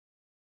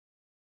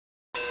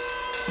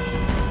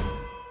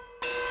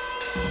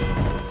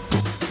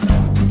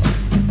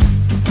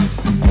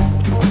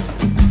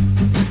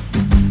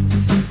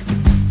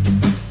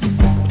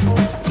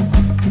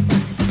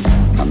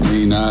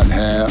not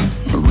have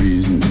a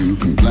reason to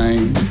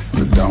complain,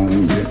 but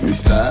don't get me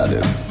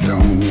started,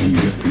 don't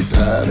get me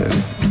started.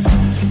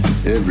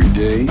 Every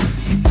day,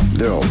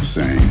 they're all the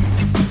same,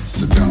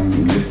 so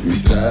don't get me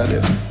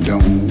started,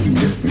 don't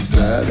get me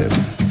started.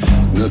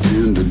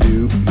 Nothing to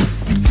do,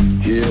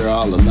 here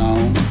all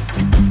alone,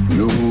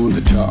 no one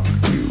to talk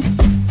to,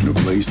 no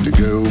place to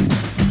go.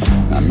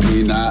 I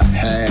may not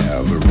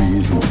have a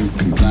reason to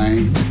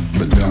complain,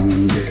 but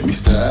don't get me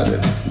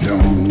started,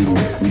 don't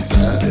get me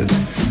started.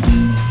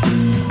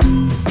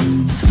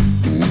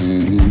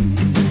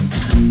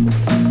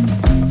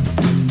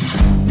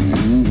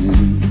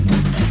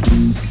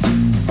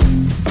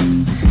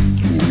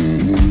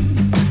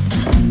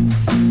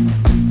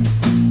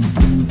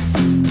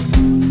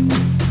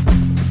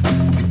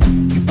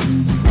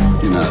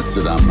 I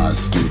sit on my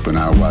stoop and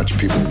I watch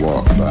people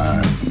walk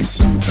by, and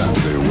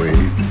sometimes they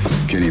wave,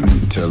 can't even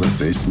tell if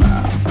they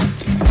smile.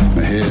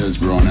 My hair's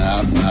grown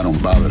out and I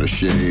don't bother to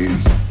shave,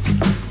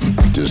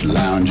 just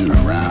lounging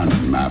around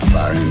in my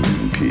fire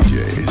engine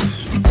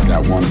PJs.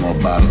 Got one more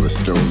bottle of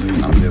Stoli,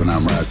 I'm living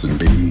on rice and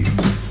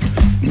beans.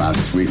 My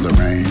sweet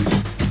Lorraine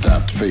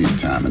stopped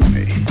FaceTiming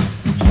me.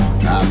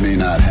 I may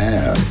not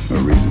have a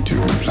reason to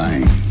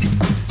complain,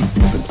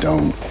 but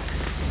don't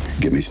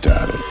get me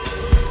started.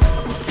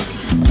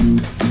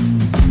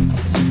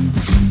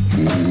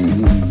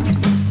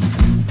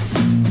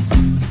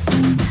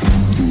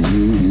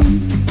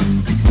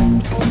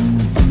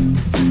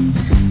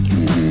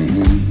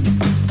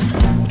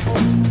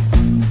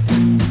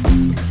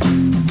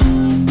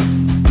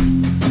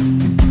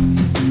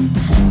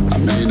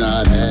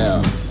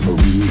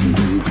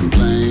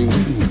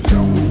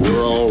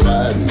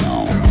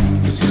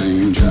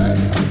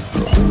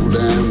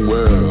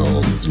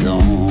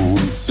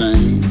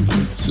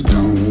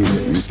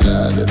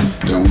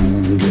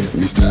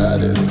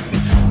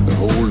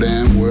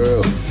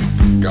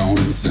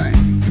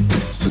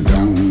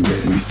 Don't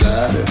get me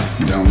started,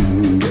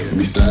 don't get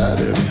me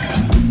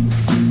started.